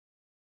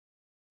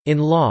In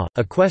law,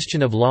 a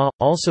question of law,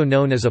 also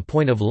known as a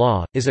point of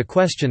law, is a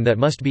question that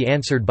must be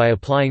answered by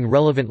applying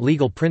relevant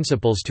legal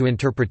principles to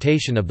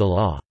interpretation of the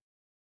law.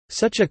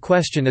 Such a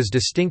question is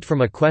distinct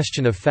from a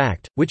question of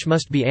fact, which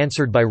must be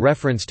answered by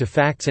reference to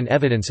facts and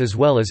evidence as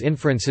well as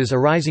inferences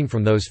arising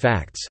from those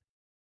facts.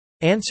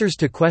 Answers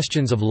to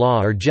questions of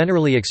law are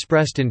generally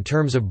expressed in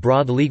terms of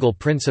broad legal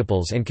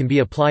principles and can be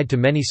applied to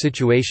many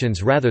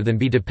situations rather than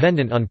be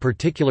dependent on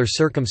particular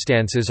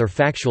circumstances or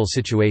factual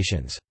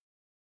situations.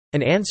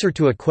 An answer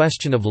to a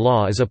question of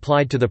law is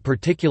applied to the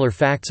particular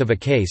facts of a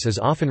case is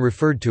often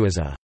referred to as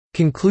a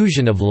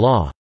conclusion of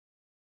law.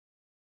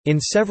 In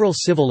several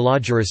civil law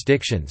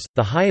jurisdictions,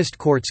 the highest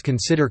courts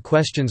consider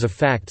questions of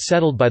fact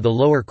settled by the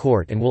lower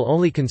court and will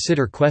only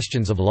consider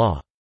questions of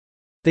law.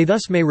 They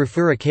thus may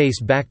refer a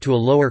case back to a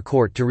lower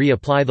court to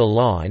reapply the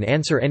law and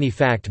answer any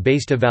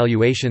fact-based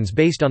evaluations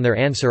based on their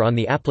answer on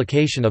the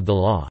application of the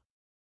law.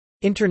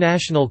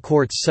 International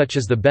courts such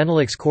as the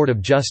Benelux Court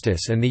of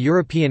Justice and the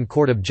European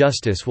Court of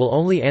Justice will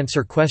only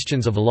answer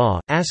questions of law,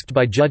 asked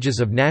by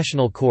judges of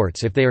national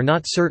courts if they are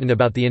not certain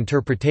about the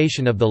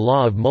interpretation of the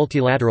law of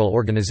multilateral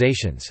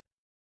organizations.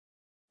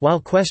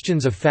 While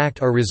questions of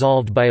fact are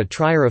resolved by a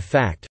trier of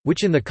fact,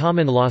 which in the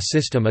common law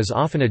system is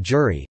often a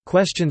jury,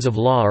 questions of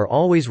law are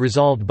always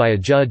resolved by a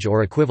judge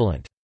or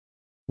equivalent.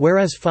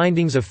 Whereas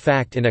findings of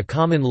fact in a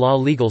common law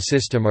legal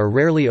system are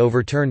rarely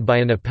overturned by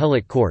an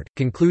appellate court,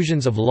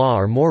 conclusions of law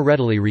are more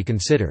readily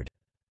reconsidered.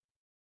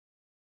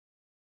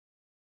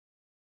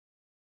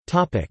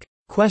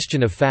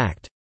 Question of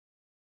fact.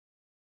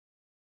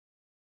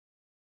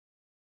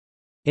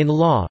 In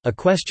law, a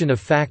question of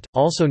fact,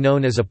 also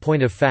known as a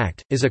point of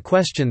fact, is a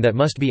question that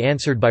must be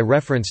answered by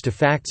reference to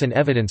facts and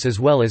evidence as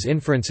well as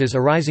inferences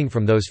arising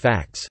from those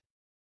facts.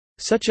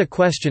 Such a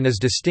question is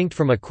distinct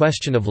from a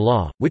question of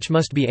law, which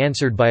must be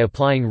answered by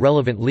applying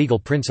relevant legal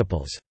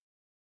principles.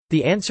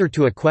 The answer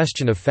to a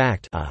question of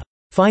fact, a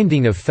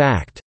finding of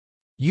fact,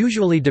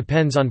 usually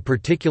depends on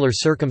particular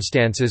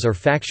circumstances or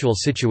factual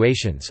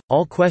situations.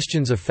 All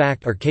questions of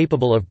fact are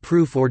capable of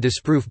proof or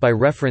disproof by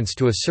reference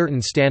to a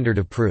certain standard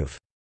of proof.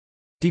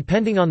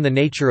 Depending on the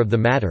nature of the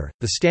matter,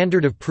 the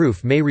standard of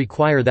proof may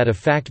require that a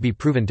fact be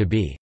proven to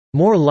be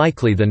more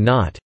likely than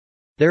not.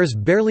 There is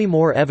barely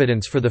more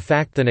evidence for the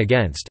fact than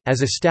against,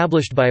 as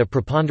established by a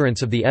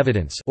preponderance of the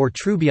evidence, or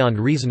true beyond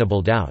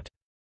reasonable doubt.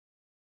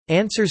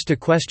 Answers to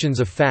questions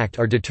of fact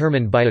are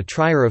determined by a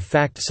trier of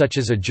fact such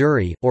as a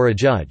jury, or a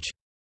judge.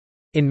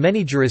 In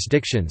many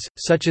jurisdictions,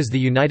 such as the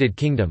United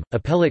Kingdom,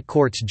 appellate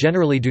courts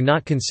generally do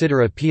not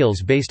consider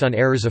appeals based on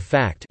errors of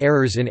fact,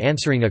 errors in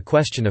answering a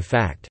question of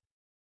fact.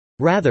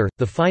 Rather,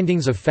 the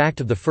findings of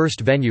fact of the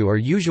first venue are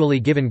usually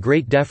given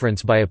great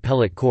deference by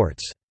appellate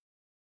courts.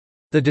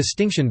 The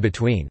distinction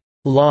between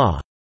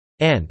law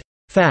and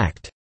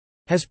fact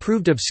has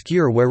proved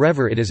obscure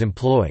wherever it is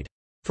employed.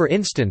 For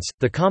instance,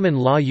 the common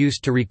law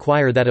used to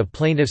require that a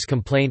plaintiff's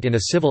complaint in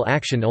a civil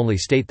action only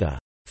state the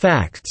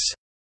facts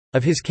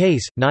of his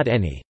case, not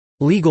any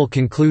legal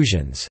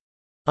conclusions.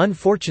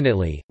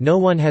 Unfortunately, no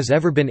one has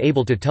ever been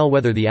able to tell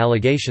whether the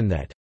allegation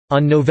that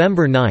on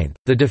November 9,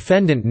 the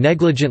defendant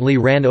negligently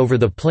ran over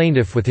the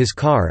plaintiff with his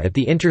car at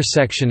the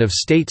intersection of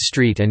State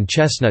Street and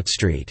Chestnut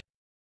Street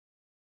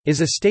is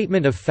a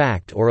statement of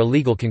fact or a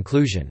legal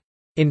conclusion.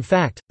 In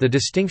fact, the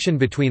distinction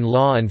between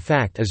law and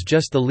fact is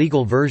just the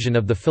legal version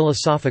of the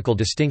philosophical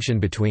distinction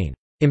between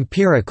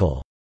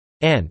empirical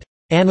and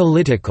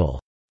analytical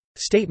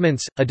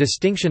statements, a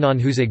distinction on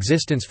whose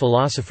existence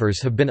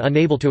philosophers have been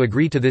unable to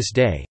agree to this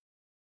day.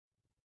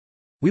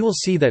 We will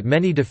see that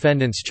many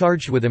defendants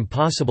charged with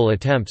impossible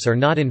attempts are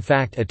not in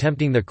fact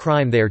attempting the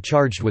crime they are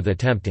charged with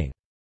attempting.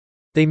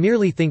 They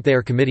merely think they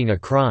are committing a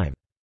crime.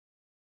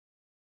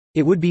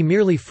 It would be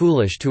merely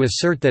foolish to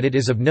assert that it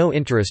is of no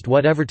interest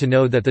whatever to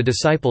know that the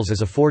Disciples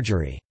is a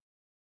forgery.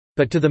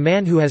 But to the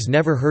man who has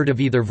never heard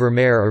of either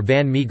Vermeer or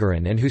Van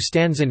Meegeren and who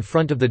stands in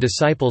front of the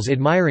Disciples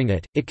admiring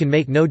it, it can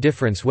make no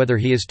difference whether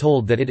he is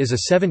told that it is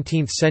a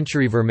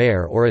 17th-century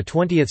Vermeer or a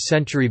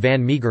 20th-century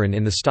Van Meegeren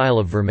in the style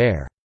of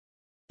Vermeer.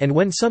 And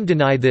when some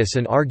deny this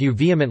and argue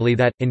vehemently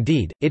that,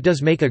 indeed, it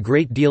does make a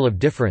great deal of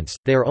difference,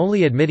 they are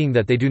only admitting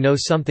that they do know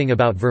something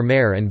about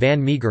Vermeer and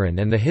Van Meegeren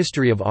and the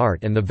history of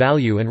art and the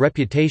value and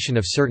reputation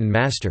of certain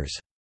masters.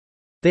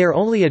 They are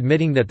only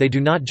admitting that they do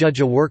not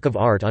judge a work of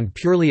art on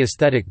purely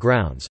aesthetic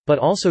grounds, but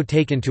also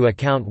take into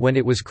account when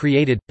it was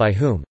created, by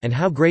whom, and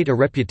how great a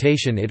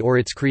reputation it or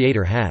its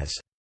creator has.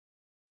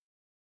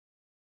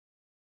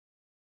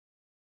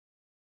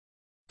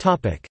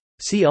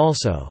 See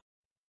also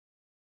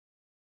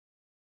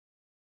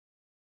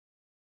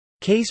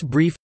Case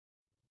brief,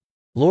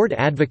 Lord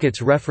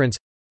Advocate's reference,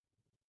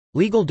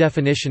 Legal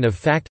definition of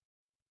fact,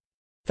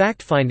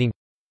 fact-finding,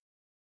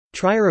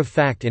 trier of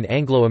fact in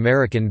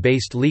Anglo-American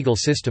based legal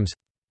systems.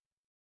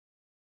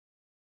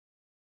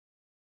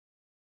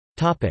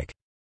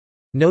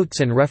 Notes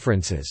and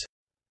references.